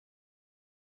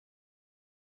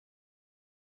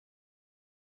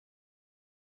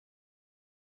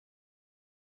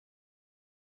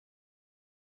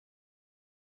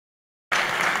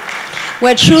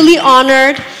We're truly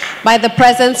honored by the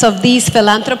presence of these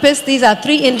philanthropists. These are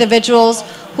three individuals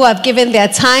who have given their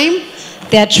time,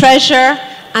 their treasure,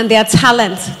 and their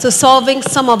talent to solving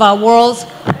some of our world's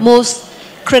most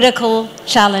critical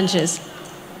challenges.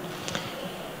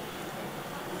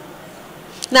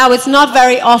 Now, it's not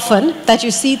very often that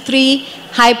you see three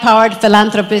high-powered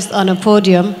philanthropists on a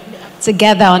podium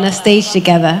together, on a stage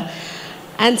together.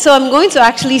 And so I'm going to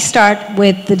actually start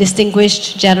with the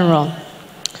distinguished general.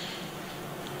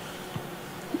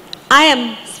 I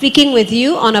am speaking with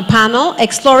you on a panel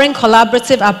exploring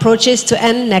collaborative approaches to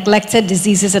end neglected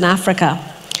diseases in Africa.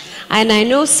 And I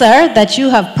know, sir, that you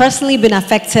have personally been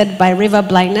affected by river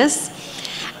blindness,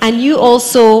 and you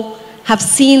also have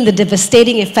seen the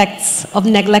devastating effects of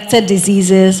neglected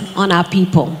diseases on our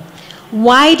people.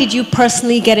 Why did you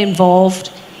personally get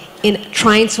involved in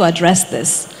trying to address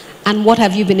this, and what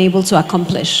have you been able to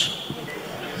accomplish?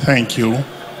 Thank you.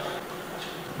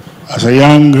 As a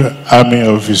young army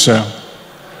officer,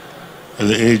 at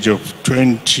the age of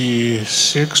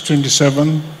 26,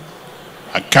 27,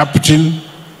 a captain,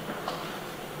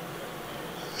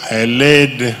 I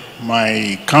led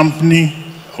my company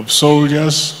of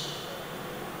soldiers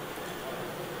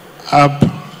up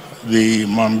the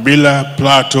Mambila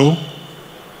Plateau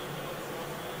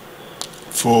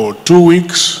for 2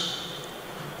 weeks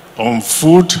on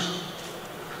foot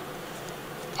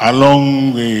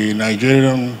along the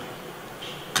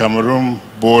Nigerian-Cameroon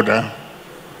border,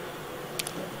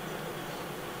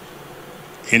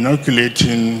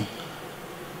 inoculating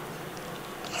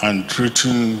and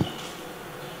treating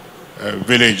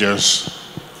villagers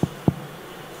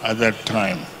at that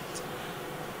time.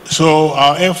 So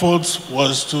our efforts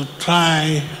was to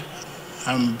try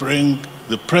and bring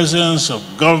the presence of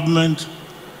government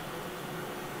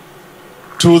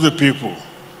to the people.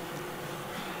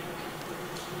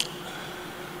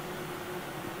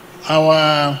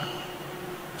 Our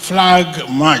flag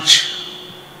march,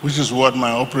 which is what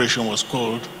my operation was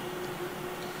called,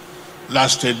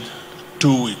 lasted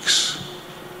 2 weeks.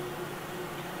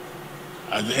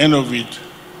 At the end of it,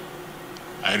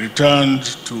 I returned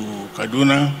to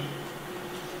Kaduna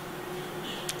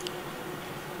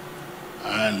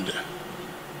and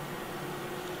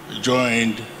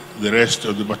joined the rest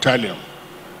of the battalion.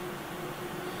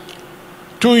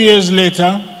 2 years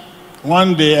later,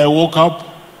 one day I woke up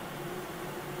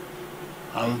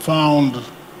and found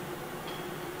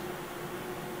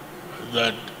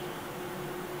that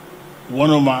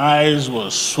one of my eyes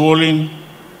was swollen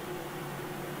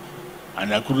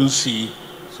and I couldn't see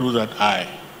through that eye.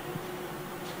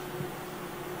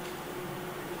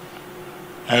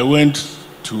 I went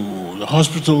to the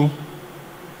hospital,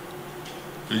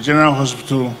 the general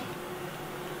hospital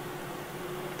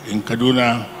in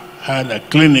Kaduna had a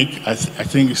clinic, I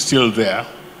think it's still there,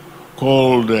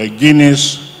 called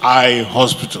Guinness Eye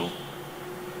Hospital.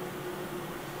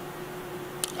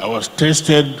 I was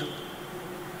tested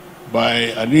by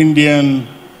an Indian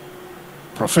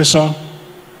professor,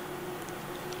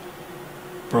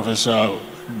 Professor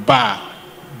Bhar,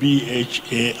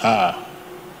 B-H-A-R,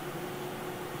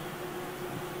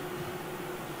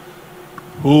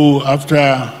 who,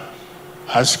 after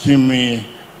asking me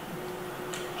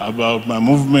about my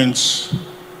movements,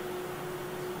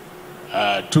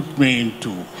 took me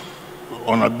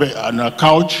on a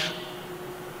couch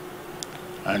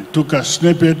and took a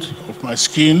snippet of my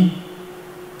skin,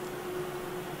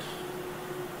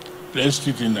 placed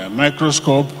it in a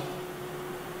microscope.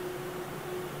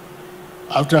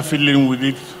 After fiddling with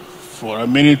it for a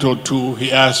minute or two,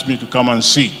 he asked me to come and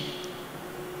see.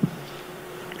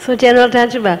 So, General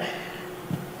Danjuma,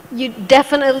 you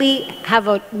definitely have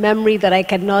a memory that I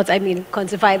cannot,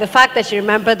 quantify. The fact that you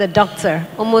remember the doctor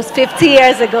almost 50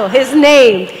 years ago, his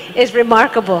name is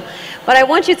remarkable. But I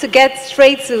want you to get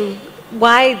straight to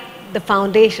why the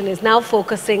foundation is now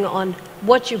focusing on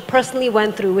what you personally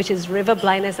went through, which is river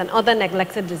blindness and other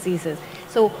neglected diseases.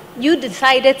 So you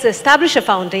decided to establish a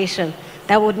foundation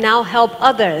that would now help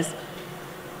others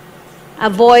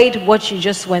avoid what you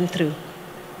just went through.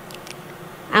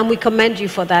 And we commend you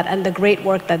for that and the great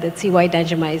work that the T.Y.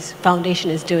 Danjuma Foundation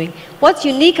is doing. What's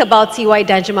unique about T.Y.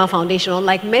 Danjuma Foundation,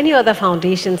 unlike many other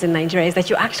foundations in Nigeria, is that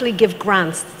you actually give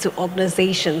grants to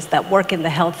organizations that work in the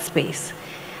health space.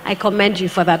 I commend you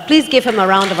for that. Please give him a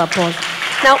round of applause.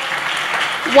 Now,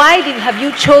 why have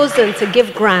you chosen to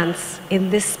give grants in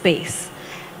this space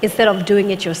instead of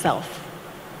doing it yourself?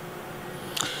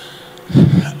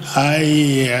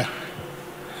 I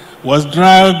was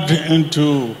dragged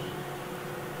into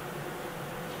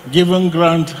giving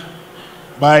grant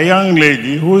by a young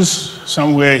lady who's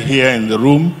somewhere here in the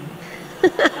room.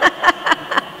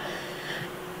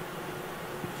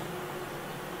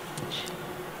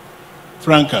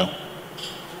 Franca.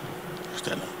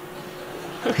 Stand up.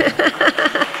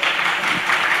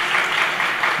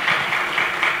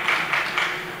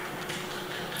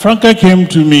 Franca came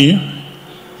to me,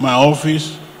 my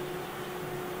office,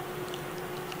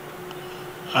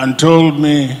 and told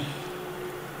me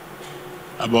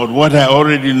about what I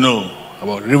already know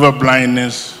about river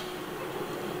blindness,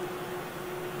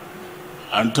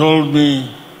 and told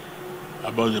me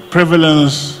about the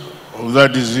prevalence of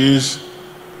that disease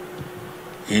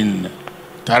in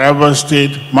Taraba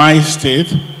State, my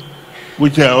state,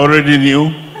 which I already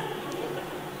knew.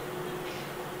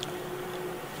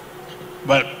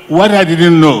 But what I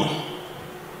didn't know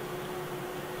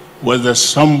was that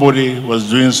somebody was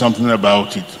doing something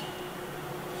about it.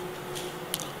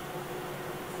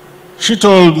 She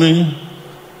told me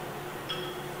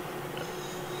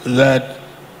that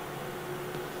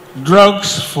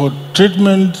drugs for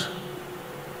treatment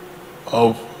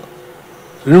of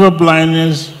river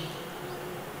blindness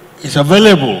is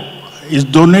available, is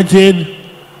donated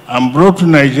and brought to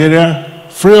Nigeria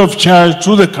free of charge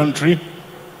to the country.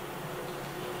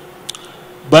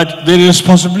 But the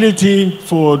responsibility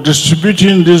for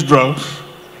distributing these drugs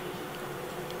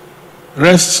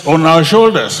rests on our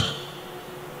shoulders,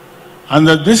 and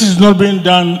that this is not being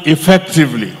done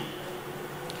effectively.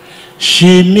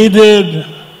 She needed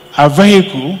a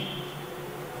vehicle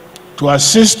to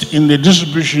assist in the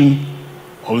distribution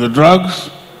of the drugs,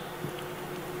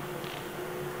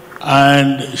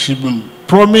 and she'd been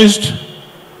promised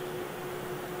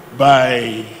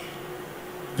by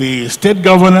the state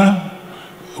governor,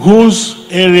 whose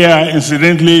area,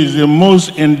 incidentally, is the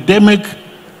most endemic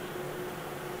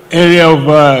area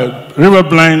of river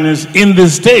blindness in the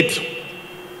state.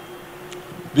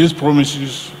 These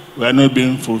promises were not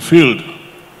being fulfilled.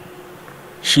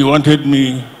 She wanted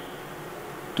me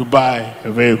to buy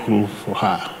a vehicle for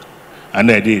her,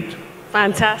 and I did.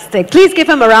 Fantastic. Please give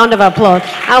him a round of applause.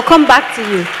 I'll come back to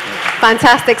you.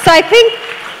 Fantastic. So I think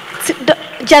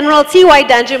General T.Y.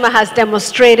 Danjuma has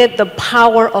demonstrated the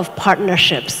power of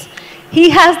partnerships. He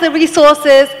has the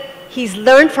resources, he's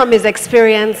learned from his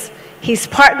experience, he's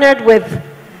partnered with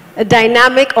a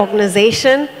dynamic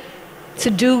organization to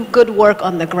do good work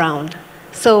on the ground.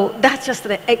 So that's just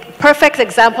a perfect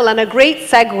example and a great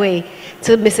segue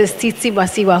to Mrs. Tsitsi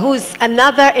Masiyiwa, who's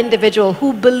another individual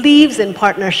who believes in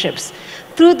partnerships.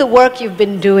 Through the work you've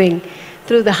been doing,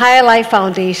 through the Higherlife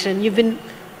Foundation, you've been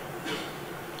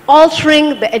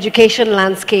altering the education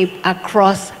landscape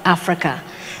across Africa.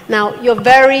 Now, you're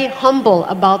very humble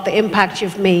about the impact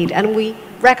you've made, and we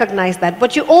recognize that,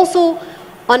 but you also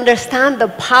understand the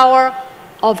power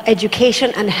of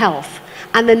education and health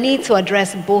and the need to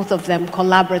address both of them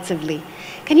collaboratively.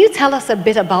 Can you tell us a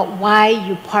bit about why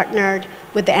you partnered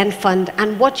with the End Fund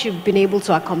and what you've been able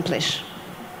to accomplish?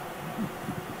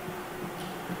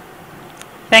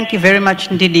 Thank you very much,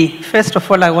 Ndidi. First of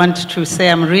all, I want to say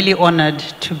I'm really honored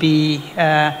to be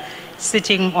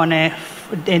sitting on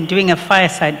and doing a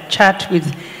fireside chat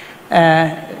with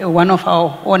one of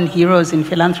our own heroes in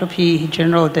philanthropy,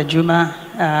 General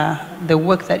Danjuma. The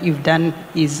work that you've done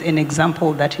is an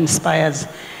example that inspires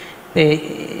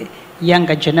the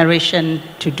younger generation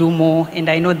to do more. And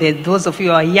I know that those of you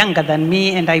who are younger than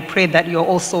me, and I pray that you're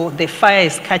also, the fire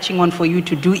is catching on for you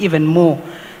to do even more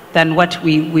than what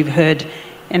we've heard.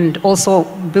 And also,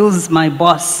 Bill's my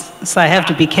boss, so I have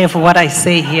to be careful what I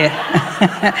say here.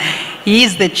 He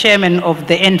is the chairman of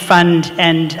the End Fund,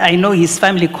 and I know his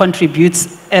family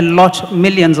contributes a lot,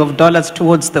 millions of dollars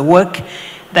towards the work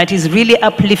that is really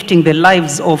uplifting the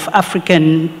lives of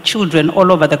African children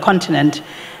all over the continent.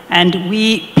 And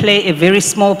we play a very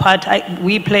small part.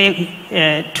 We play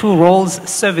 2 roles,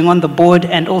 serving on the board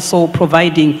and also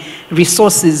providing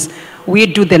resources. We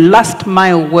do the last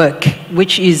mile work,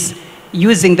 which is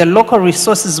using the local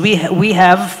resources we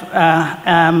have,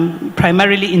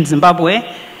 primarily in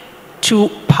Zimbabwe, to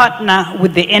partner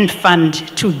with the End Fund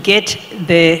to get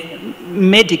the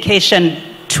medication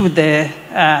to the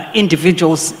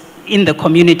individuals in the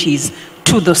communities,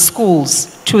 to the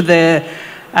schools, to the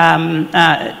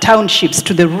townships,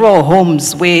 to the rural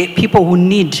homes where people who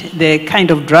need the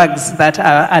kind of drugs that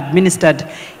are administered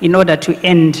in order to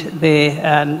end the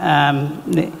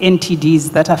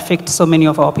NTDs that affect so many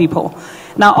of our people.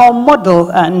 Now, our model,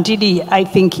 Ndidi, I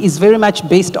think, is very much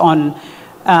based on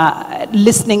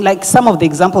listening, like some of the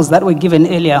examples that were given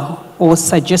earlier, or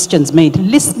suggestions made,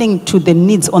 listening to the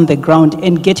needs on the ground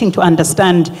and getting to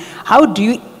understand how do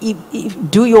you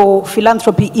do your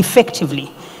philanthropy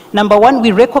effectively. Number one,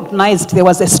 we recognized there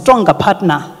was a stronger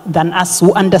partner than us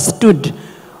who understood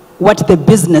what the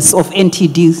business of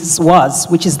NTDs was,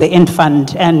 which is the End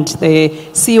Fund. And the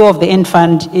CEO of the End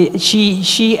Fund,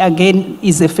 she again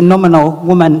is a phenomenal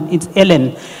woman. It's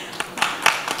Ellen.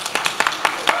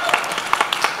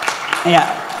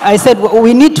 Yeah, I said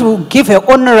we need to give her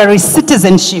honorary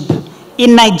citizenship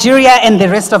in Nigeria and the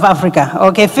rest of Africa.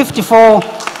 Okay, 54.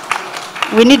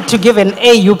 We need to give an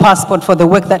AU passport for the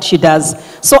work that she does.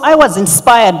 So I was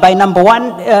inspired by, number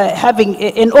one, having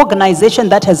an organization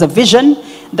that has a vision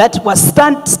that was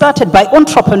started by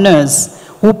entrepreneurs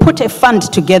who put a fund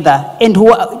together and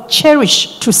who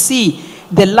cherish to see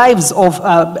the lives of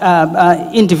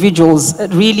individuals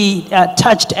really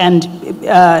touched, and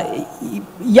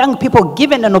young people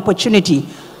given an opportunity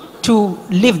to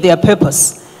live their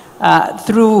purpose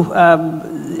through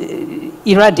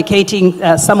eradicating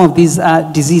some of these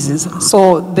diseases.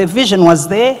 So the vision was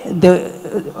there,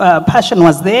 the passion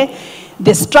was there,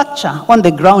 the structure on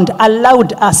the ground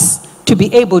allowed us to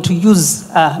be able to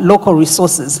use local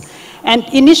resources. And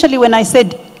initially when I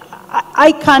said,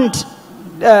 I can't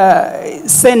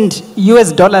send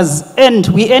US dollars, and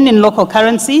we earn in local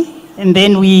currency, and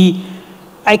then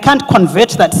I can't convert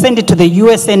that, send it to the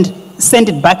US and send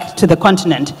it back to the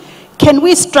continent. Can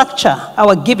we structure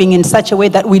our giving in such a way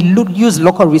that we use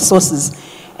local resources?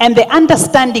 And the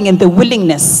understanding and the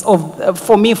willingness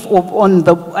for me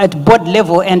at board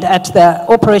level and at the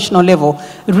operational level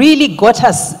really got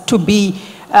us to be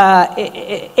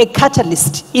a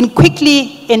catalyst in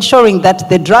quickly ensuring that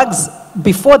the drugs,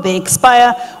 before they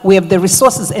expire, we have the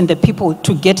resources and the people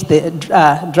to get the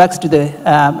drugs to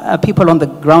the people on the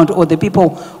ground or the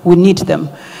people who need them.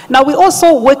 Now, we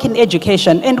also work in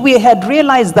education, and we had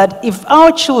realized that if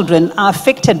our children are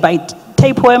affected by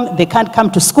tapeworm, they can't come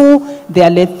to school, they are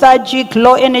lethargic,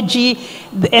 low energy,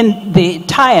 and they're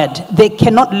tired, they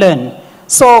cannot learn.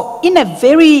 So in a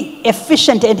very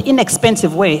efficient and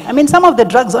inexpensive way, I mean, some of the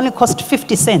drugs only cost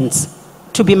 50 cents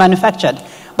to be manufactured,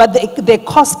 but the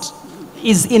cost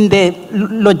is in the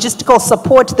logistical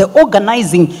support, the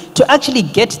organizing to actually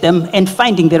get them and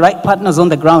finding the right partners on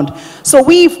the ground. So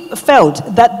we felt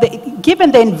that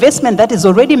given the investment that is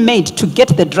already made to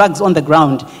get the drugs on the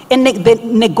ground and the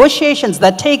negotiations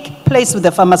that take place with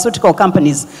the pharmaceutical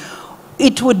companies,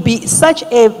 it would be such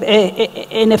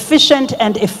an efficient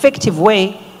and effective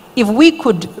way if we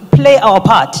could play our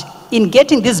part in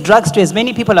getting these drugs to as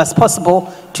many people as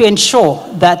possible to ensure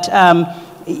that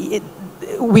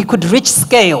we could reach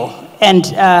scale and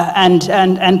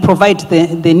provide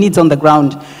the needs on the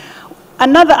ground.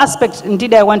 Another aspect,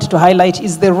 indeed, I wanted to highlight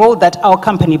is the role that our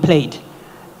company played.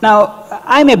 Now,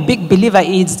 I'm a big believer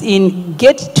in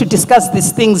get to discuss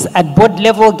these things at board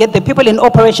level, get the people in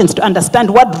operations to understand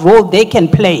what role they can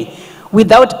play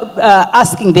without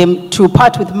asking them to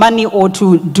part with money or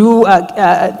to do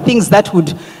things that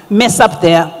would mess up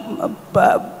their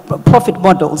profit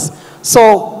models.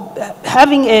 So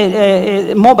having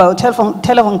a mobile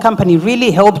telephone company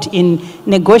really helped in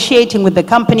negotiating with the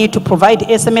company to provide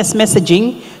SMS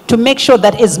messaging to make sure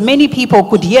that as many people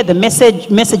could hear the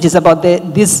messages about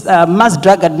these mass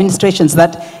drug administrations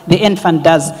that the End Fund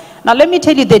does. Now let me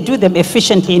tell you, they do them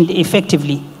efficiently and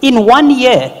effectively. In 1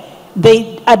 year,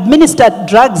 they administered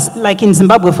drugs, like in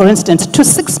Zimbabwe, for instance, to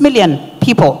 6 million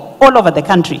people all over the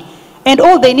country. And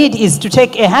all they need is to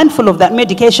take a handful of that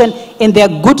medication and they're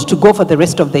good to go for the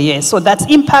rest of the year. So that's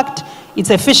impact,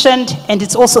 it's efficient, and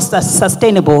it's also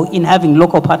sustainable in having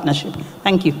local partnership.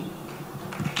 Thank you.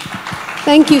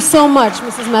 Thank you so much,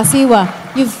 Mrs.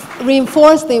 Masiyiwa. You've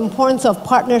reinforced the importance of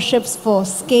partnerships for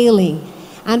scaling.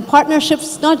 And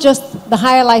partnerships, not just the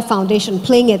Higherlife Foundation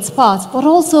playing its part, but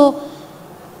also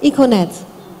Econet,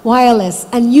 wireless,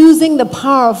 and using the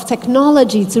power of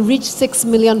technology to reach 6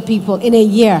 million people in a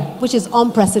year, which is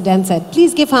unprecedented.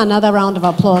 Please give her another round of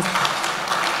applause.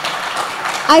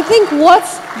 I think what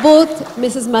both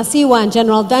Mrs. Masiyiwa and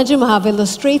General Danjuma have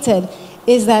illustrated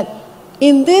is that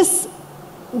in this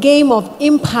game of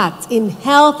impact in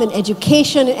health and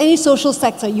education, in any social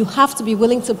sector, you have to be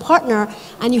willing to partner,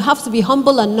 and you have to be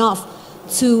humble enough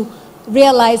to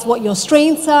realize what your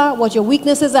strengths are, what your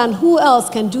weaknesses are, and who else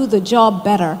can do the job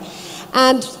better.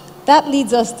 And that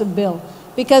leads us to Bill.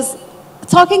 Because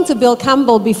talking to Bill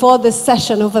Campbell before this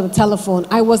session over the telephone,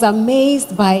 I was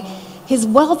amazed by his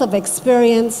wealth of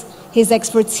experience, his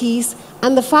expertise,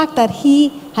 and the fact that he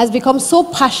has become so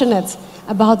passionate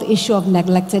about the issue of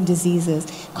neglected diseases.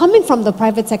 Coming from the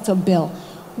private sector, Bill,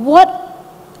 what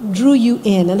drew you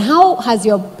in, and how has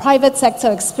your private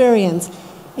sector experience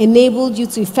enabled you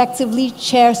to effectively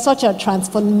chair such a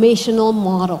transformational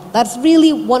model? That's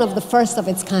really one of the first of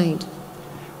its kind.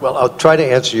 Well, I'll try to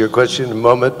answer your question in a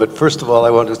moment, but first of all, I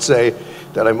want to say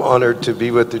that I'm honored to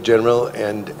be with the General,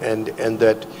 and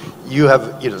that you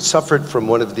have suffered from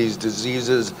one of these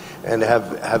diseases and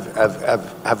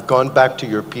have gone back to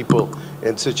your people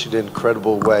in such an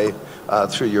incredible way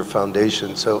through your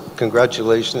foundation. So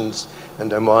congratulations,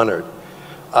 and I'm honored.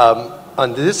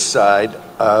 On this side,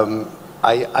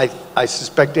 I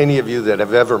suspect any of you that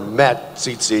have ever met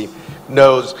Tsitsi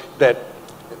knows that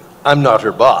I'm not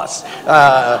her boss,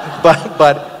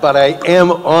 but I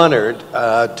am honored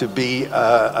to be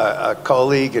a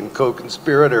colleague and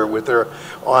co-conspirator with her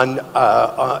on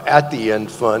at the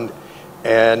End Fund,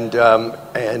 and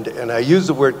I use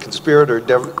the word conspirator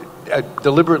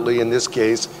deliberately in this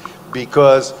case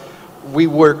because we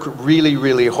work really,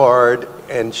 really hard,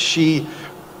 and she,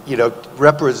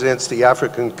 represents the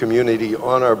African community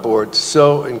on our board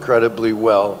so incredibly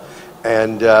well.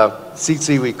 And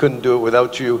Tsitsi, we couldn't do it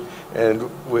without you, and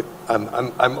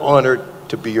I'm honored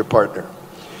to be your partner.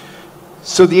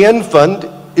 So the End Fund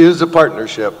is a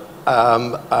partnership.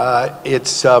 I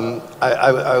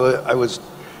was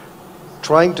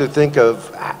trying to think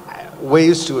of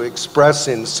ways to express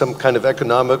in some kind of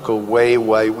economical way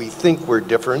why we think we're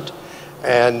different,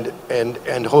 and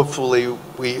hopefully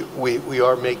we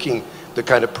are making the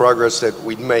kind of progress that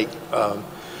we'd make.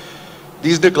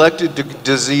 These neglected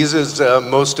diseases,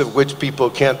 most of which people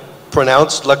can't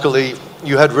pronounce. Luckily,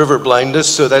 you had river blindness,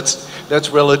 so that's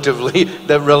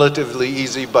relatively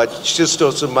easy. But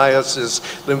schistosomiasis,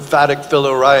 lymphatic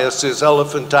filariasis,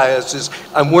 elephantiasis,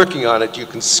 I'm working on it. You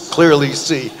can clearly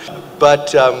see.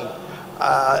 But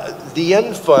the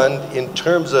End Fund, in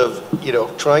terms of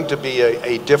trying to be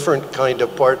a different kind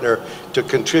of partner to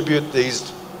contribute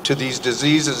to these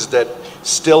diseases that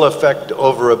still affect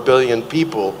over 1 billion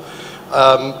people.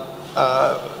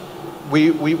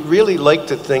 We really like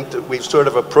to think that we've sort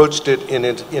of approached it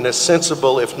in a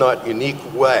sensible, if not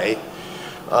unique way,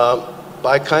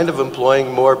 by kind of employing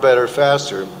more, better,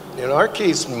 faster. In our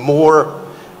case, more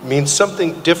means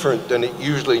something different than it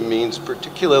usually means,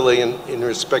 particularly in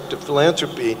respect to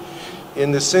philanthropy,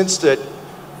 in the sense that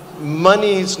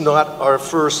money's not our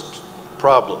first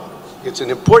problem. It's an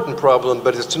important problem,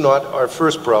 but it's not our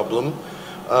first problem.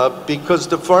 Because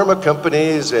the pharma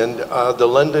companies and the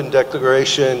London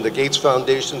Declaration, the Gates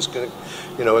Foundations,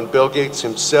 and Bill Gates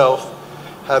himself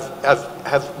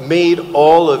have made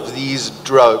all of these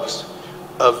drugs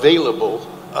available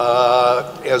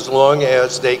as long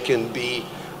as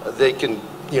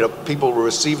people will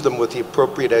receive them with the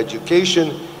appropriate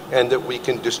education, and that we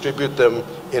can distribute them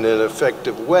in an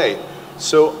effective way.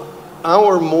 So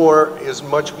our more is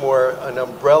much more an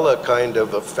umbrella kind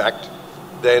of effect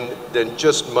than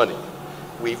just money.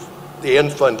 The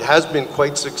End Fund has been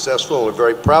quite successful, and we're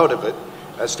very proud of it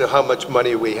as to how much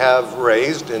money we have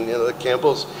raised, and the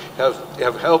Campbells have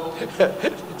helped.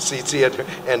 Tsitsi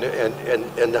and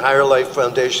the Higherlife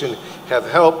Foundation have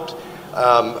helped,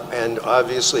 and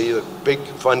obviously the big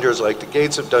funders like the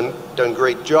Gates have done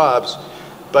great jobs.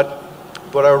 But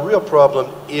our real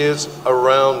problem is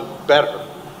around better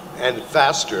and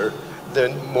faster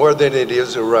more than it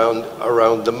is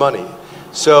around the money.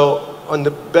 So on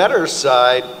the better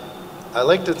side, I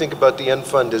like to think about the End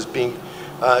Fund as being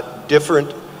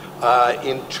different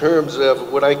in terms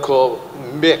of what I call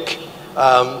MIC.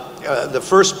 The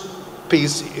first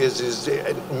piece is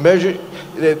measure.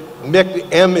 MIC,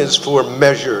 M is for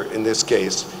measure in this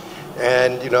case.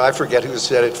 And I forget who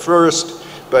said it first,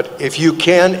 but if you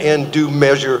can and do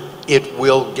measure, it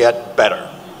will get better.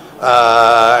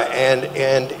 And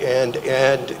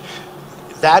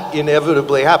that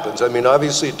inevitably happens. I mean,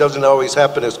 obviously it doesn't always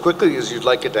happen as quickly as you'd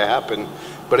like it to happen,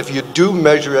 but if you do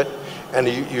measure it and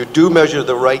you do measure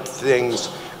the right things,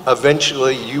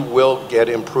 eventually you will get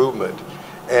improvement.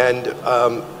 And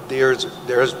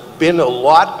there's been a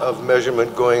lot of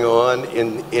measurement going on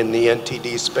in the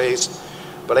NTD space,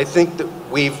 but I think that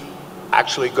we've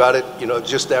actually got it,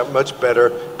 just that much better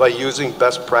by using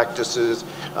best practices.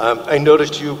 I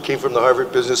noticed you came from the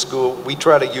Harvard Business School. We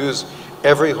try to use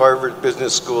every Harvard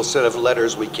Business School set of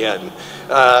letters we can.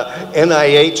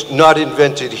 NIH, not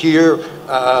invented here.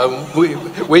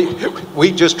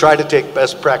 We just try to take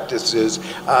best practices.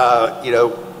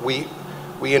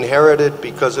 We inherited,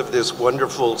 because of this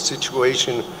wonderful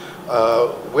situation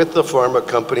with the pharma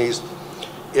companies,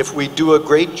 if we do a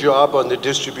great job on the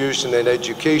distribution and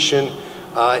education,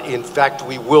 in fact,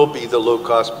 we will be the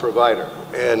low-cost provider.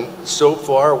 And so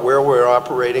far, where we're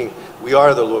operating, we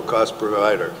are the low-cost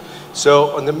provider.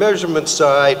 So on the measurement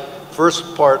side,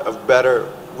 first part of better,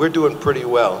 we're doing pretty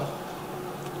well.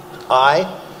 I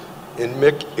in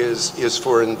MIC is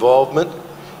for involvement,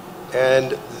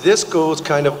 and this goes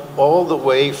kind of all the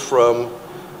way from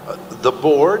the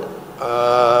board,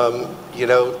 You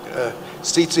know,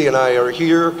 Tsitsi and I are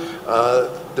here.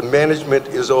 The management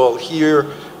is all here,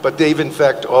 but they've in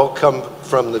fact all come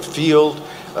from the field.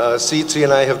 Tsitsi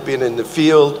and I have been in the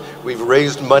field. We've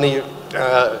raised money,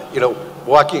 you know,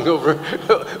 walking over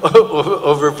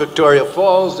over Victoria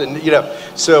Falls, and you know,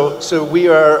 so we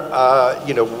are,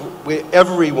 you know,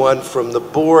 everyone from the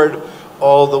board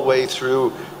all the way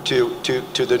through to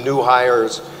the new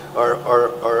hires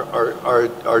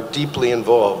are deeply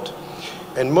involved.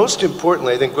 And most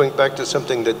importantly, I think going back to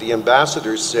something that the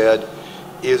ambassador said,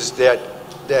 is that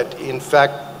in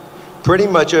fact pretty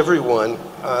much everyone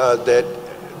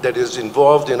that is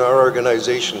involved in our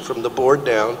organization from the board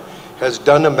down has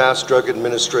done a mass drug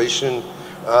administration.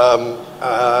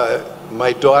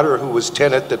 My daughter, who was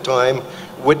 10 at the time,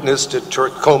 witnessed a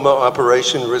trachoma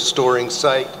operation restoring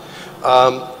sight.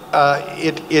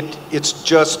 It's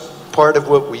just part of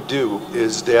what we do,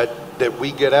 is that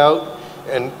we get out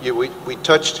and we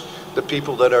touch the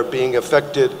people that are being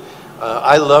affected.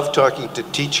 I love talking to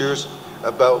teachers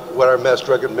about what our mass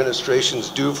drug administrations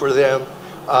do for them.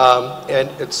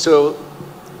 And so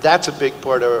that's a big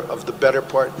part of the better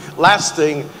part. Last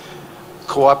thing,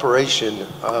 cooperation,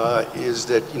 is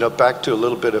that, you know, back to a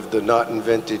little bit of the not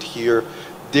invented here,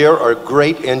 there are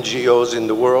great NGOs in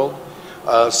the world.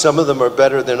 Some of them are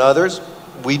better than others.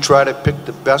 We try to pick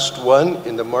the best one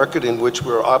in the market in which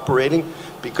we're operating,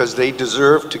 because they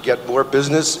deserve to get more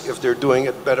business if they're doing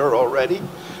it better already.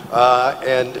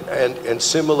 And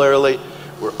similarly,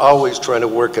 we're always trying to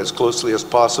work as closely as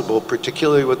possible,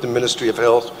 particularly with the Ministry of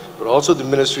Health, but also the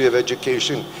Ministry of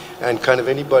Education, and kind of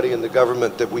anybody in the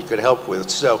government that we could help with.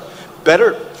 So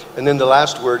better, and then the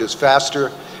last word is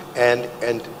faster. And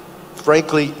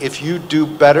frankly, if you do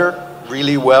better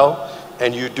really well,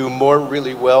 and you do more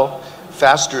really well,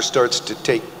 faster starts to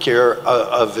take care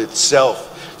of itself.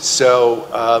 So,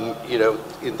 you know,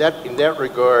 in that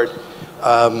regard,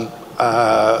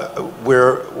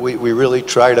 we really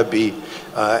try to be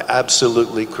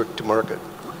absolutely quick to market.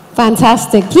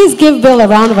 Fantastic. Please give Bill a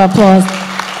round of applause.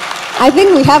 I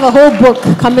think we have a whole book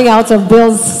coming out of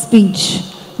Bill's speech.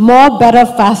 More, Better,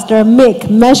 Faster, MIC,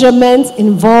 Measurement,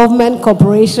 Involvement,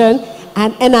 Cooperation,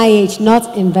 and NIH,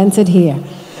 not invented here.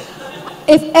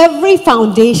 If every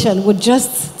foundation would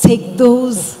just take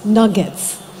those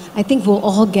nuggets, I think we'll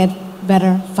all get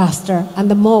better, faster, and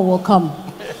the more will come.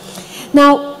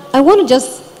 Now, I want to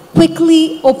just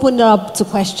quickly open it up to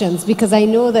questions, because I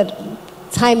know that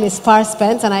time is far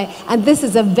spent, and this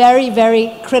is a very,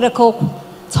 very critical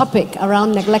topic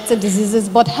around neglected diseases,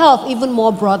 but health even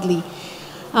more broadly.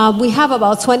 We have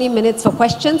about 20 minutes for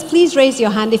questions. Please raise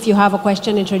your hand if you have a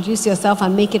question, introduce yourself,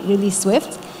 and make it really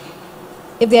swift.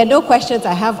 If there are no questions,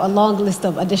 I have a long list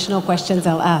of additional questions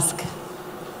I'll ask.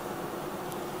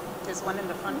 There's one in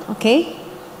the front. Okay.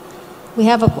 We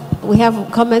have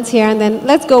comments here, and then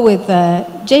let's go with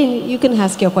Jane. You can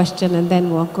ask your question, and then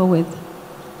we'll go with.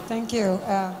 Thank you.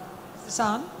 Is this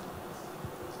on?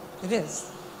 It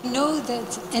is. I know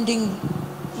that ending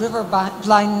river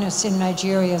blindness in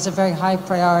Nigeria is a very high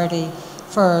priority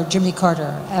for Jimmy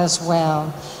Carter as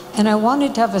well. And I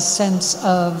wanted to have a sense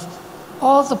of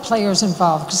all the players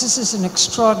involved, because this is an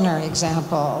extraordinary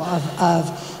example of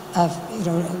you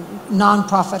know,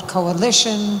 nonprofit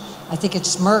coalition. I think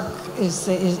it's Merck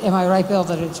am I right, Bill,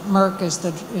 that it's Merck is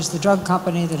the drug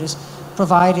company that is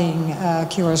providing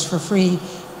cures for free.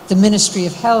 The Ministry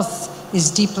of Health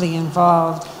is deeply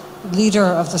involved. Leader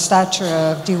of the stature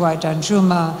of D.Y.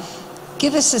 Danjuma.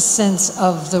 Give us a sense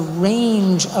of the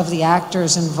range of the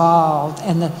actors involved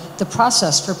and the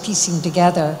process for piecing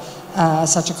together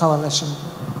such a coalition.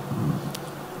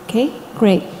 Okay,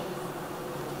 great.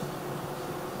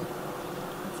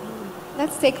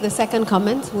 Let's take the second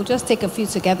comment. We'll just take a few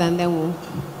together and then we'll...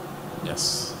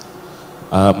 Yes.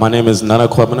 My name is Nana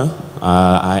Kwebena.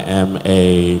 I am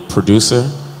a producer.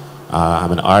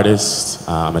 I'm an artist.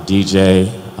 I'm a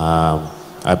DJ.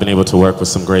 I've been able to work with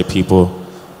some great people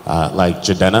like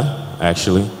Jadena,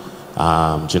 actually,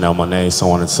 Janelle Monáe,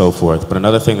 so on and so forth. But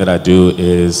another thing that I do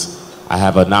is I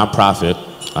have a nonprofit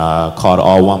called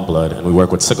All One Blood, and we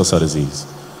work with sickle cell disease,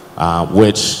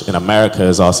 which in America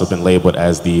has also been labeled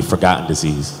as the forgotten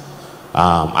disease.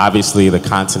 Obviously, the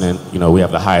continent, you know, we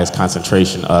have the highest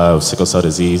concentration of sickle cell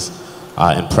disease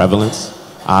in prevalence,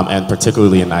 and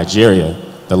particularly in Nigeria,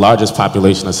 the largest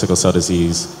population of sickle cell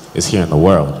disease is here in the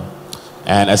world.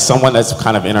 And as someone that's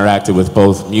kind of interacted with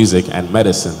both music and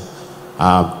medicine,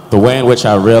 the way in which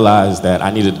I realized that I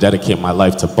needed to dedicate my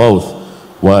life to both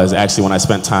was actually when I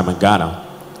spent time in Ghana.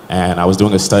 And I was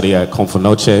doing a study at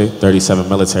Komfonoche 37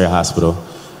 Military Hospital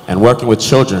and working with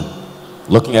children,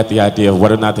 looking at the idea of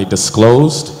whether or not they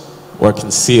disclosed or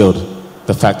concealed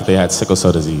the fact that they had sickle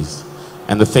cell disease.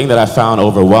 And the thing that I found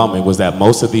overwhelming was that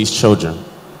most of these children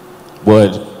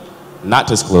would not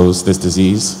disclose this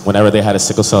disease. Whenever they had a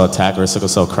sickle cell attack or a sickle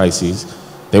cell crisis,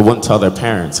 they wouldn't tell their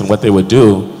parents. And what they would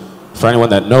do, for anyone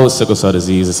that knows sickle cell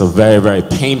disease, it's a very, very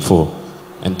painful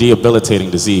and debilitating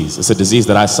disease. It's a disease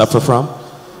that I suffer from.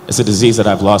 It's a disease that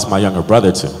I've lost my younger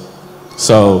brother to.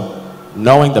 So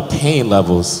knowing the pain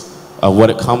levels of what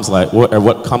it comes like, or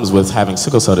what comes with having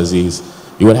sickle cell disease,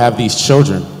 you would have these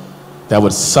children that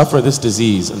would suffer this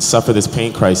disease and suffer this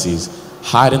pain crisis,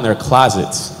 hide in their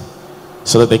closets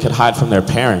so that they could hide from their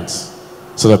parents.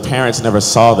 So their parents never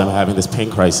saw them having this pain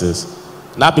crisis,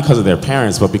 not because of their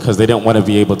parents, but because they didn't want to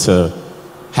be able to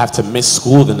have to miss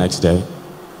school the next day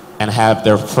and have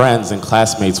their friends and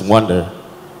classmates wonder,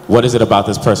 what is it about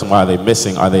this person? Why are they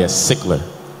missing? Are they a sickler?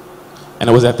 And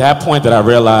it was at that point that I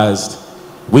realized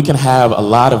we can have a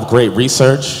lot of great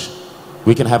research,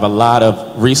 we can have a lot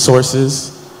of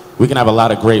resources, we can have a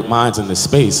lot of great minds in this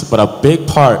space, but a big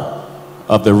part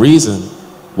of the reason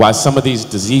why some of these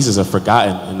diseases are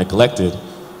forgotten and neglected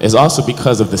is also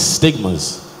because of the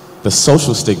stigmas, the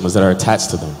social stigmas that are attached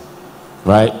to them,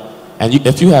 right? And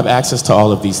if you have access to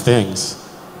all of these things,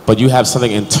 but you have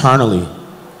something internally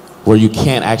where you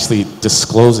can't actually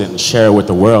disclose it and share it with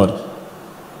the world,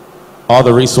 all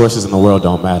the resources in the world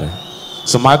don't matter.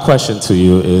 So my question to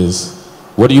you is,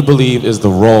 what do you believe is the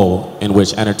role in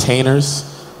which entertainers,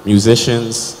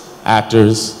 musicians,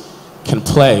 actors can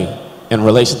play in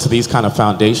relation to these kind of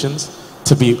foundations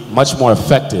to be much more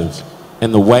effective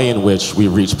in the way in which we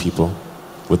reach people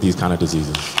with these kind of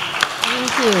diseases?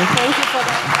 Thank you. Thank you for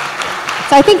that.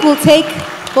 So I think we'll take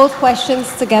both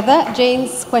questions together.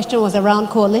 Jane's question was around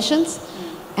coalitions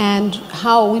and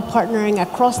how are we partnering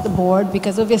across the board,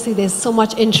 because obviously there's so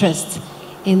much interest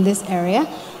in this area.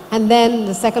 And then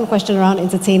the second question around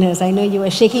entertainers. I know you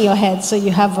were shaking your head, so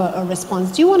you have a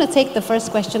response. Do you want to take the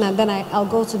first question, and then I'll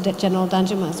go to General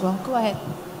Danjuma as well? Go ahead.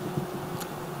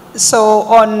 So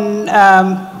on,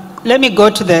 let me go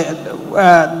to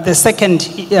the second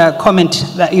comment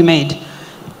that you made.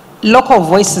 Local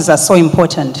voices are so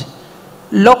important.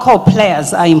 Local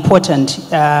players are important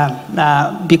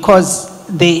because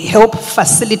they help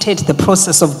facilitate the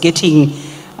process of getting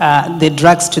the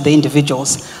drugs to the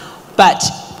individuals. But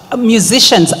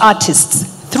musicians,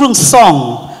 artists, through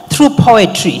song, through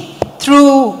poetry,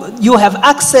 you have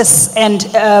access and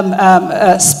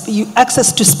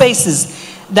access to spaces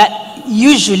that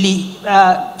usually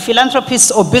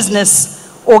philanthropists or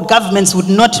business or governments would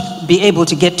not be able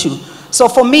to get to. So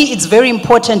for me, it's very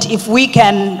important if we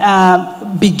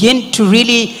can begin to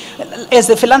really, as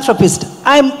a philanthropist,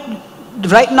 I'm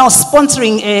right now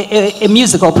sponsoring a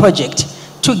musical project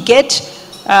to get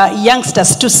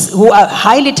youngsters who are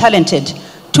highly talented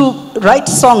to write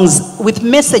songs with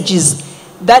messages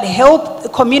that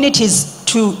help communities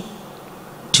to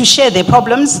share their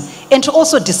problems and to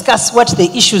also discuss what the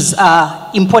issues are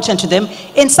important to them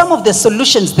and some of the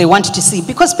solutions they want to see,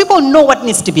 because people know what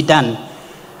needs to be done.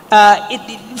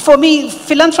 For me,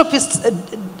 philanthropists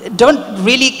don't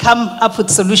really come up with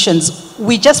solutions.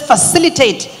 We just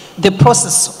facilitate the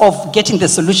process of getting the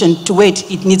solution to where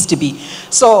it needs to be.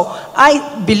 So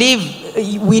I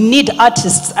believe we need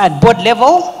artists at board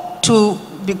level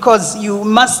because you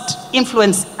must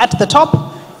influence at the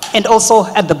top and also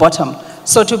at the bottom.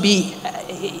 So to be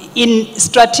in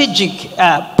strategic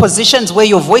positions where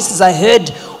your voices are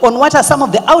heard on what are some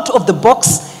of the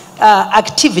out-of-the-box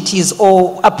activities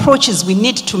or approaches we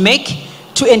need to make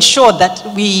to ensure that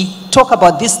we talk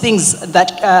about these things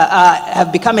that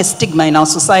have become a stigma in our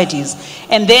societies.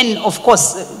 And then, of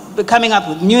course, coming up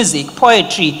with music,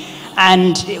 poetry,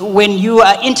 and when you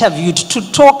are interviewed,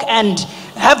 to talk and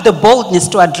have the boldness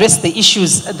to address the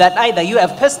issues that either you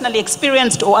have personally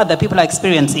experienced or other people are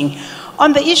experiencing.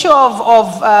 On the issue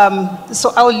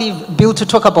so I'll leave Bill to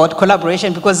talk about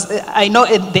collaboration, because I know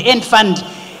the End Fund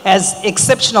has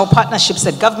exceptional partnerships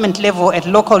at government level, at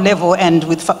local level, and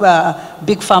with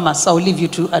big pharma. So I'll leave you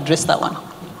to address that one.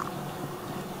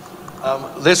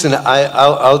 Listen,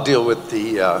 I'll deal with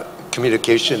the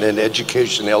communication and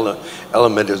education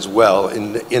element as well,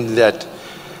 in that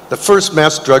the first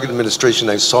mass drug administration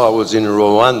I saw was in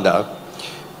Rwanda,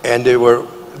 and they were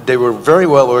very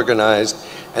well organized,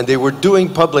 and they were doing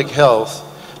public health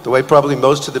the way probably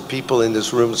most of the people in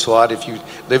this room saw it if you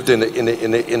lived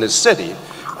in a city.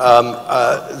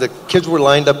 The kids were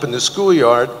lined up in the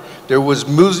schoolyard. There was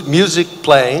music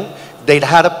playing. They'd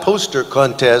had a poster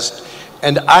contest,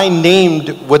 and I named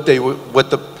what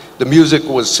the music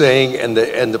was saying and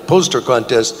the poster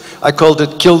contest. I called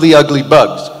it "Kill the Ugly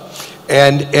Bugs,"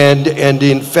 and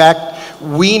in fact,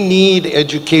 we need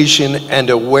education and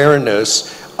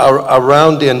awareness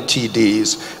around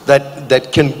NTDs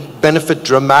that can benefit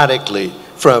dramatically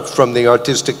from the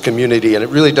artistic community. And it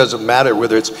really doesn't matter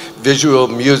whether it's visual,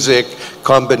 music,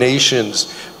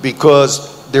 combinations, because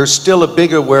there's still a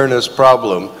big awareness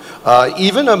problem.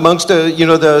 Even amongst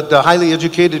the highly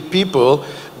educated people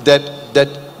that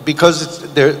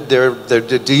because they're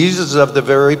diseases of the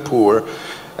very poor,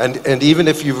 and even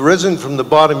if you've risen from the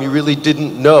bottom, you really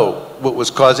didn't know what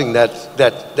was causing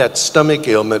that stomach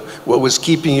ailment, what was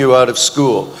keeping you out of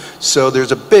school. So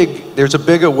there's a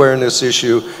big awareness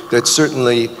issue that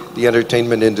certainly the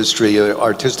entertainment industry,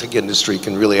 artistic industry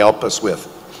can really help us with.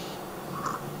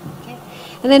 Okay.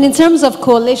 And then in terms of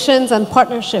coalitions and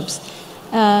partnerships,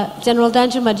 General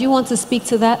Danjuma, do you want to speak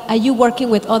to that? Are you working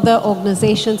with other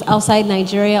organizations outside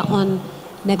Nigeria on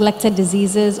neglected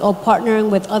diseases, or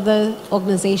partnering with other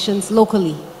organizations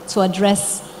locally to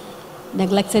address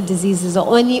neglected diseases,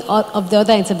 or any of the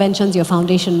other interventions your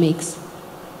foundation makes?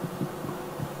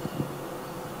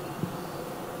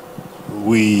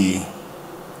 We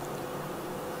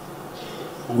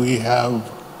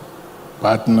have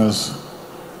partners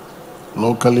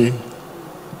locally,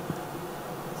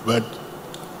 but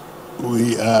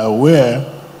we are aware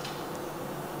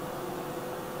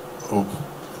of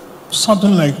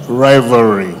something like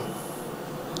rivalry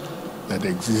that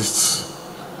exists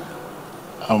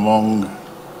among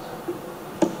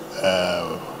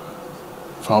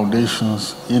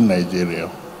foundations in Nigeria.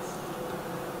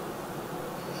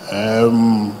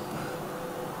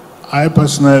 I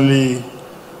personally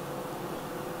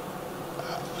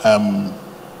am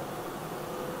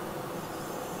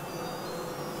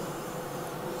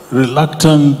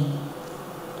reluctant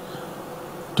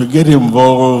to get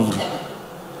involved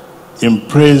in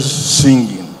praise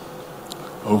singing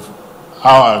of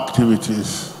our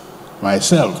activities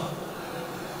myself.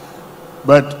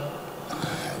 But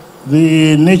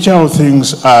the nature of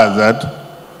things are that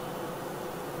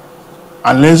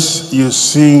unless you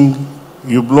sing,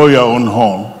 you blow your own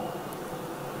horn,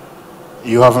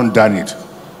 you haven't done it.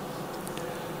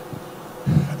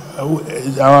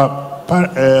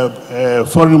 Our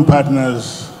foreign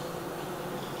partners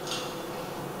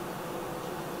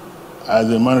are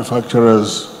the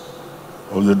manufacturers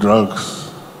of the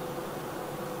drugs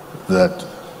that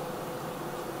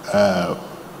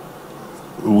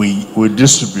we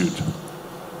distribute.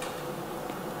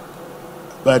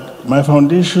 But my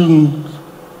foundation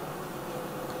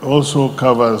also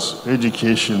covers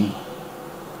education.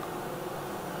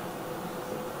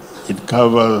 It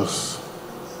covers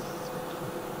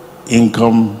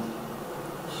income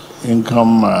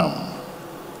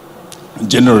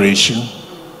generation,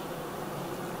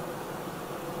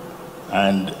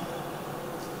 and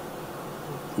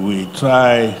we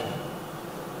try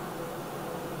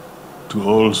to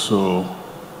also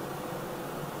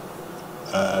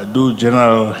do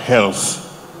general health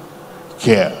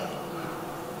care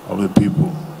of the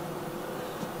people.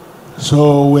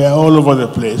 So we are all over the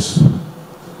place,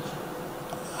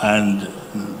 and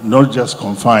not just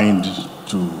confined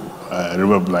to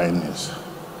river blindness.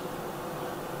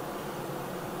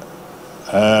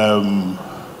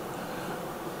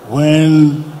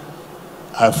 When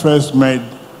I first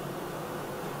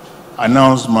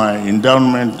announced my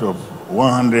endowment of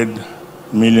 $100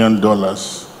 million,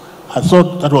 I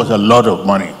thought that was a lot of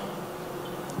money.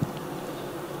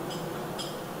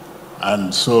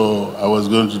 And so I was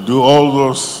going to do all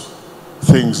those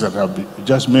things that I've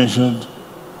just mentioned,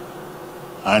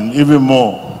 and even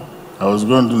more. I was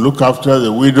going to look after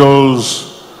the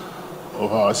widows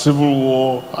of our civil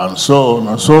war and so on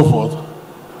and so forth.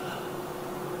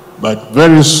 But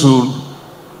very soon,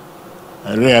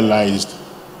 I realized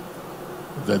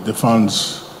that the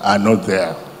funds are not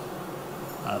there.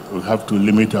 We have to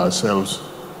limit ourselves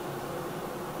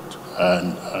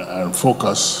and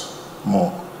focus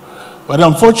more. But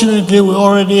unfortunately, we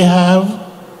already I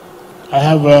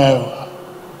have a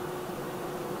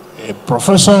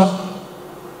professor,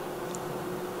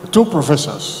 2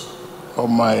 professors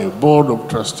on my board of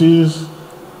trustees,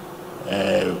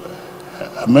 a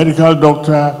medical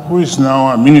doctor who is now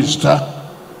a minister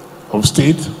of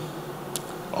state,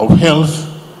 of health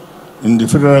in the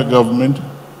federal government.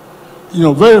 You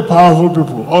know, very powerful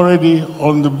people already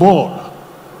on the board.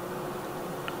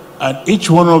 And each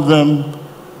one of them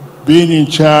being in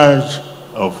charge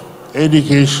of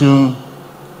education,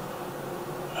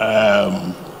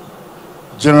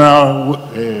 general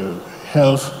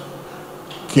health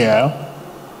care,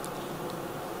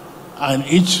 and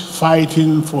each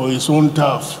fighting for its own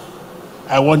turf.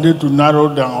 I wanted to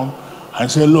narrow down and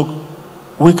say, look,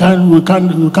 we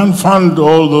can't fund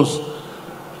all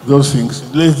those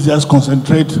things. Let's just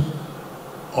concentrate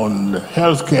on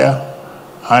healthcare,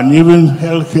 and even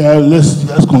healthcare, let's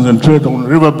just concentrate on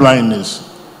river blindness.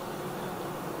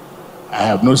 I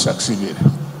have not succeeded.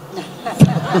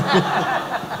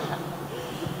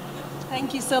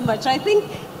 Thank you so much. I think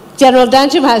General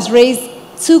Danjuma has raised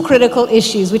two critical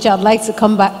issues, which I'd like to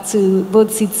come back to both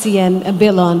Tsitsi and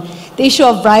Bill on. The issue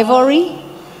of rivalry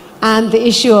and the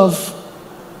issue of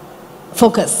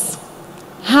focus.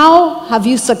 How have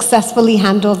you successfully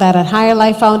handled that at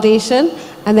Higherlife Foundation?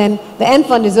 And then the End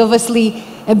Fund is obviously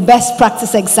a best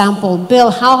practice example.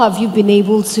 Bill, how have you been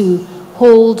able to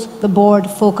hold the board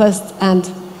focused and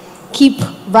keep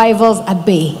rivals at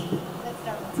bay? Let's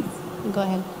start with Tsitsi. Go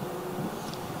ahead.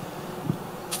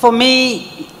 For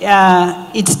me,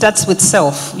 it starts with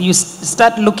self. You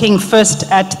start looking first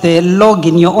at the log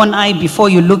in your own eye before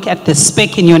you look at the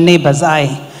speck in your neighbor's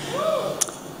eye.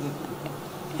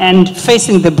 And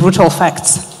facing the brutal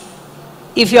facts.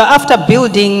 If you're after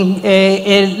building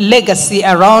a legacy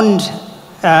around,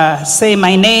 say,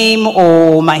 my name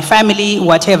or my family,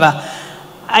 whatever,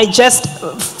 I just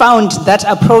found that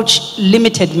approach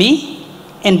limited me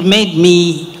and made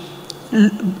me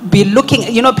be looking,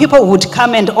 you know, people would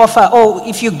come and offer, oh,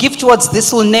 if you give towards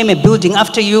this, we'll name a building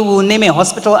after you, we'll name a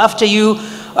hospital after you,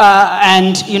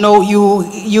 and, you know,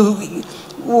 you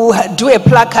do a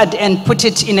placard and put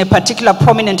it in a particular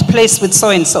prominent place with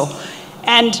so-and-so.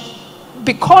 And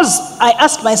because I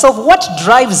asked myself, what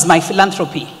drives my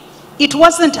philanthropy? It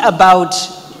wasn't about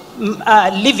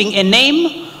leaving a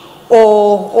name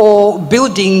or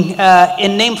building a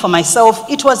name for myself.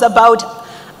 It was about,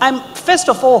 first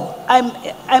of all, I'm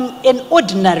an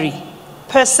ordinary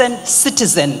person,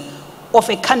 citizen of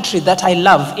a country that I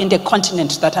love, in the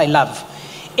continent that I love.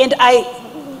 And I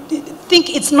think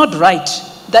it's not right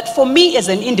that for me as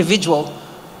an individual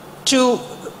to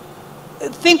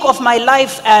think of my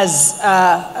life as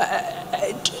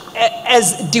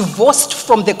divorced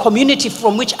from the community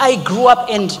from which I grew up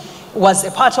and was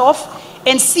a part of,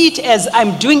 and see it as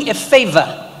I'm doing a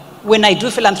favor when I do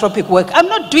philanthropic work. I'm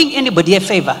not doing anybody a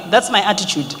favor. That's my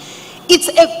attitude. It's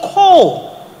a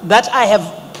call that I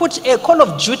have put, a call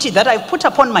of duty that I've put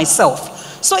upon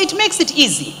myself. So it makes it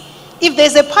easy. If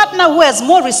there's a partner who has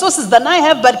more resources than I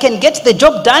have but can get the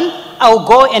job done, I'll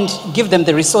go and give them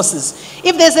the resources.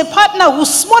 If there's a partner who's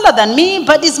smaller than me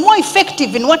but is more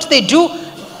effective in what they do,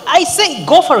 I say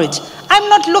go for it. I'm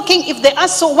not looking, if they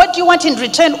ask, so what do you want in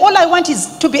return? All I want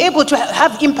is to be able to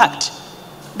have impact,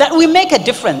 that we make a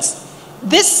difference.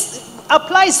 This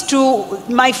applies to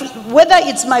whether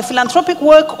it's my philanthropic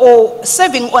work or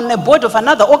serving on a board of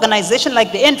another organization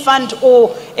like the End Fund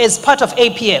or as part of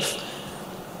APF.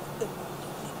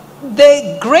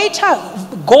 The greater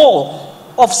goal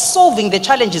of solving the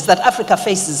challenges that Africa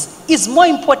faces is more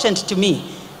important to me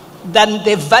than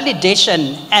the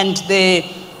validation and the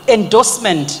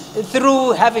endorsement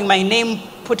through having my name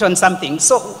put on something.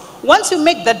 So once you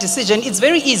make that decision, it's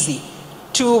very easy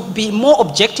to be more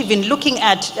objective in looking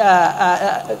at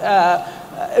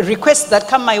requests that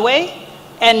come my way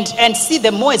and see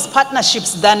them more as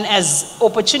partnerships than as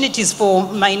opportunities for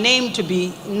my name to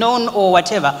be known or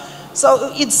whatever.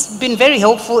 So it's been very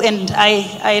helpful, and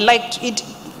I liked it.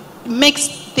 Makes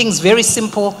things very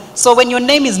simple. So when your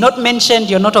name is not mentioned,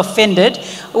 you're not offended.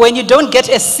 When you don't get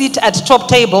a seat at top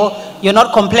table, you're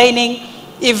not complaining.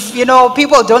 If, you know,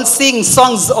 people don't sing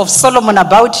songs of Solomon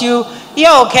about you,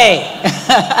 you're okay.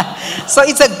 So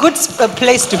it's a good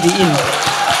place to be in.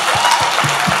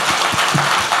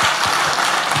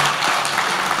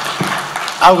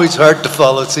 Always hard to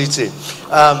follow Tsitsi.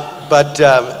 But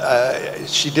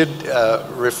she did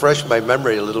refresh my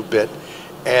memory a little bit.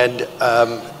 And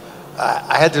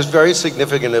I had this very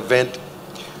significant event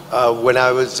when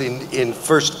I was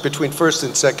between first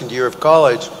and second year of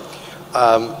college.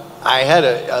 I had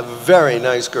a very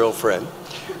nice girlfriend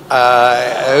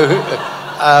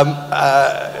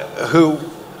who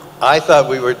I thought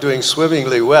we were doing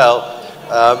swimmingly well,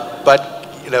 but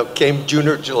you know, came June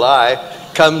or July,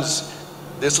 comes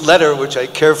this letter which I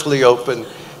carefully opened,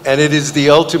 and it is the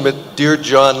ultimate Dear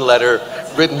John letter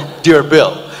written Dear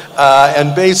Bill.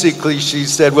 And basically she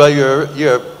said, well,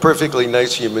 you're a perfectly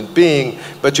nice human being,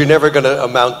 but you're never going to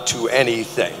amount to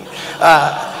anything.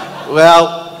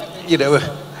 Well, you know,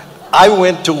 I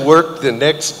went to work the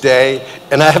next day,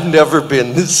 and I have never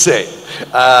been the same.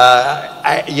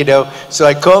 You know, so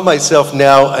I call myself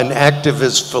now an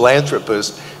activist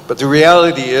philanthropist, but the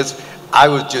reality is I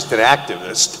was just an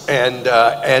activist, and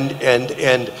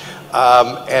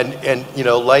you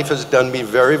know, life has done me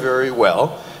very, very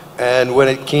well. And when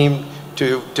it came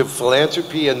to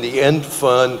philanthropy and the End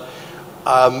Fund,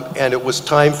 and it was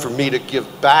time for me to give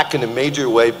back in a major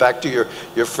way, back to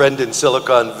your friend in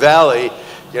Silicon Valley,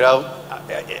 You know,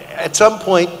 at some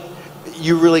point,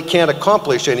 you really can't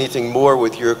accomplish anything more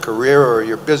with your career or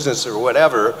your business or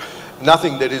whatever.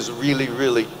 Nothing that is really,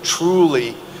 really,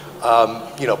 truly,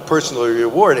 you know, personally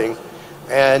rewarding.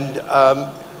 And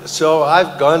so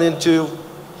I've gone into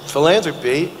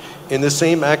philanthropy in the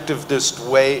same activist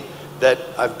way that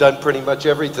I've done pretty much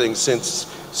everything since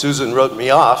Susan wrote me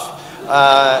off.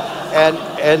 And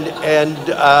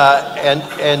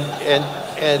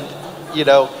you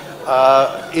know,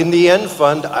 in the end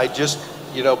fund, I just,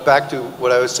 you know, back to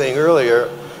what I was saying earlier,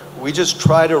 we just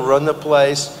try to run the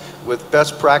place with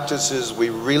best practices. We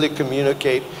really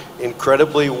communicate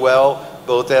incredibly well,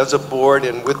 both as a board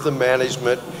and with the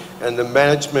management. And the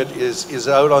management is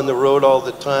out on the road all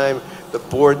the time. The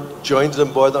board joins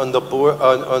them both on the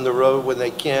on the road when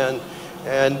they can.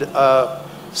 And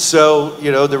so,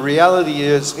 you know, the reality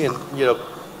is, you know,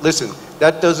 listen,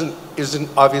 that isn't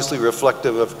obviously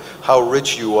reflective of how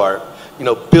rich you are. You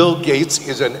know, Bill Gates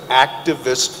is an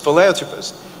activist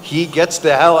philanthropist. He gets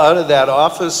the hell out of that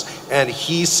office and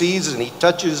he sees and he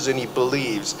touches and he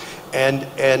believes. And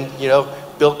you know,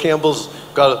 Bill Campbell's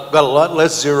got a lot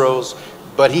less zeros,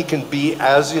 but he can be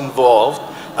as involved.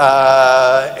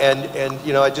 And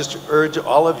you know, I just urge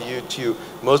all of you to,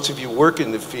 most of you work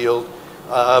in the field,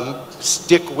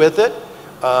 stick with it.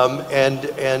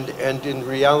 And in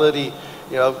reality,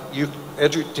 you know,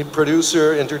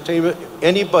 producer, entertainment,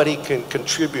 anybody can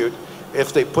contribute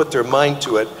if they put their mind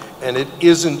to it. And it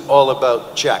isn't all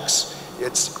about checks.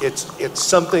 It's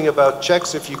something about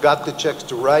checks if you got the checks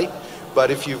to write, but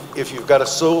if you've got a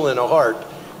soul and a heart,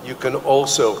 you can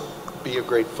also be a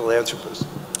great philanthropist.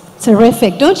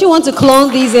 Terrific. Don't you want to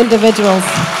clone these individuals?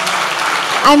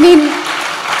 I mean,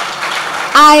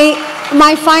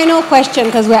 my final question,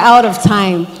 because we're out of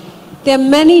time. There are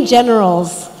many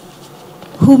generals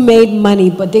who made money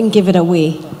but didn't give it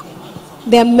away.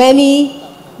 There are many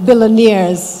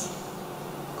billionaires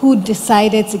who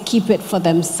decided to keep it for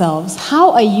themselves.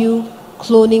 How are you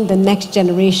cloning the next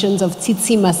generations of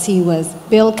Tsitsi Masiyiwas,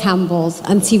 Bill Campbells,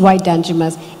 and T.Y.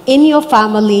 Danjumas in your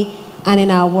family and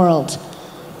in our world?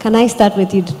 Can I start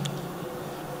with you?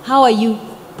 How are you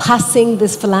passing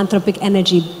this philanthropic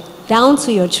energy down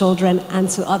to your children and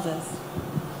to others?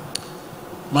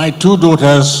 My two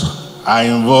daughters are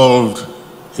involved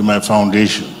in my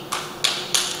foundation.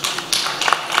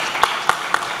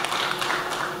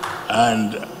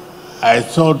 And I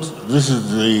thought this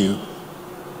is the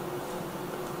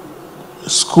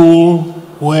school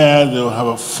where they'll have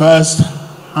a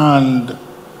first-hand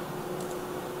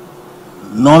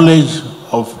knowledge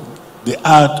of the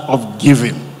art of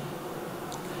giving.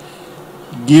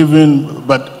 Giving,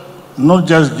 but not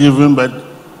just giving, but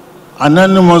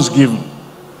anonymous giving.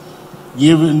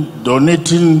 Giving,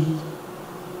 donating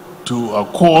to a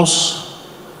cause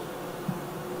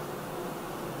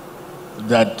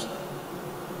that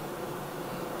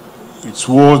it's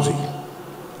worthy.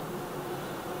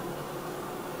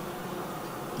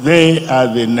 They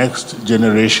are the next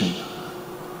generation,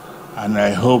 and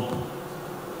I hope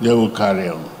they will carry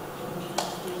on.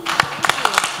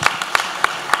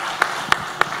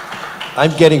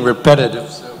 I'm getting repetitive.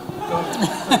 So.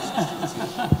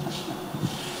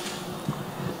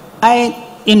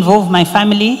 I involve my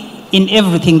family in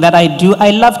everything that I do.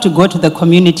 I love to go to the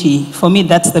community. For me,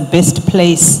 that's the best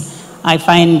place. I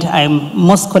find I'm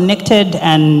most connected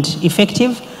and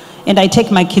effective, and I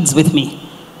take my kids with me.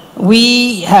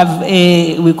 We have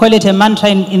we call it a mantra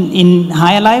in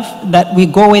Higherlife, that we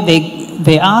go where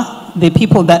they are, the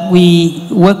people that we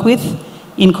work with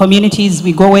in communities,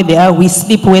 we go where they are, we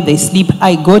sleep where they sleep.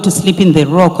 I go to sleep in the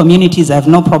rural communities, I have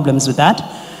no problems with that.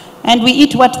 And we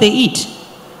eat what they eat.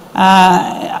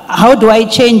 How do I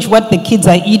change what the kids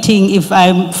are eating if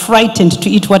I'm frightened to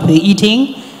eat what they're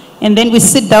eating? And then we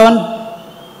sit down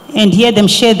and hear them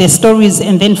share their stories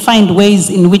and then find ways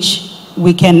in which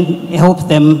we can help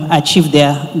them achieve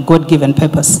their God-given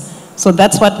purpose. So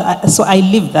that's what, so I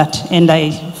live that and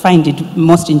I find it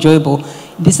most enjoyable.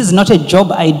 This is not a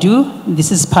job I do,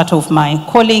 this is part of my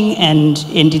calling, and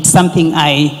it's something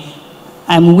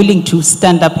I'm willing to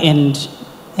stand up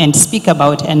and speak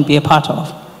about and be a part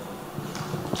of.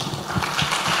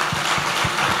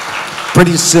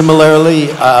 Pretty similarly,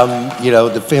 you know,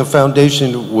 the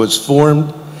foundation was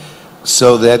formed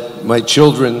so that my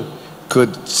children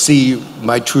could see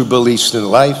my true beliefs in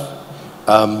life.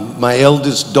 My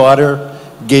eldest daughter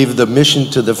gave the mission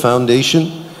to the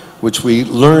foundation, which we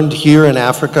learned here in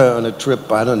Africa on a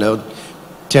trip, I don't know,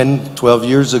 10, 12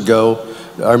 years ago.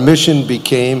 Our mission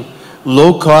became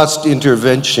low-cost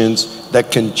interventions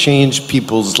that can change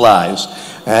people's lives.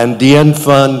 And the end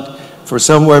fund, for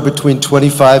somewhere between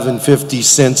 25 and 50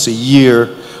 cents a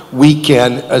year, we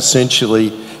can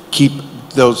essentially keep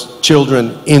those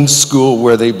children in school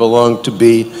where they belong to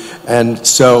be. And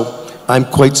so I'm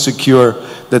quite secure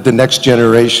that the next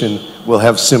generation will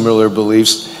have similar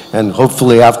beliefs, and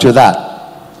hopefully after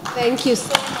that. Thank you so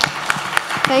much.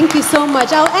 Thank you so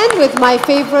much. I'll end with my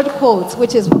favorite quote,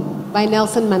 which is by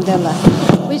Nelson Mandela,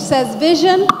 which says,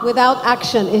 "Vision without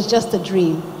action is just a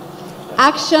dream.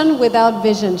 Action without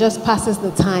vision just passes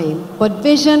the time. But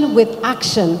vision with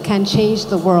action can change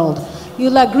the world."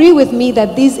 You'll agree with me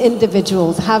that these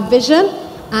individuals have vision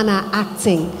and are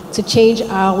acting to change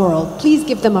our world. Please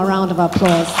give them a round of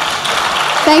applause.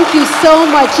 Thank you so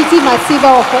much, Tsitsi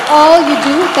Masiyiwa, for all you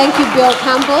do. Thank you, Bill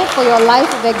Campbell, for your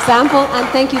life of example. And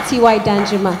thank you, T.Y.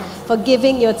 Danjuma, for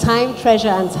giving your time, treasure,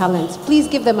 and talent. Please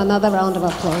give them another round of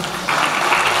applause.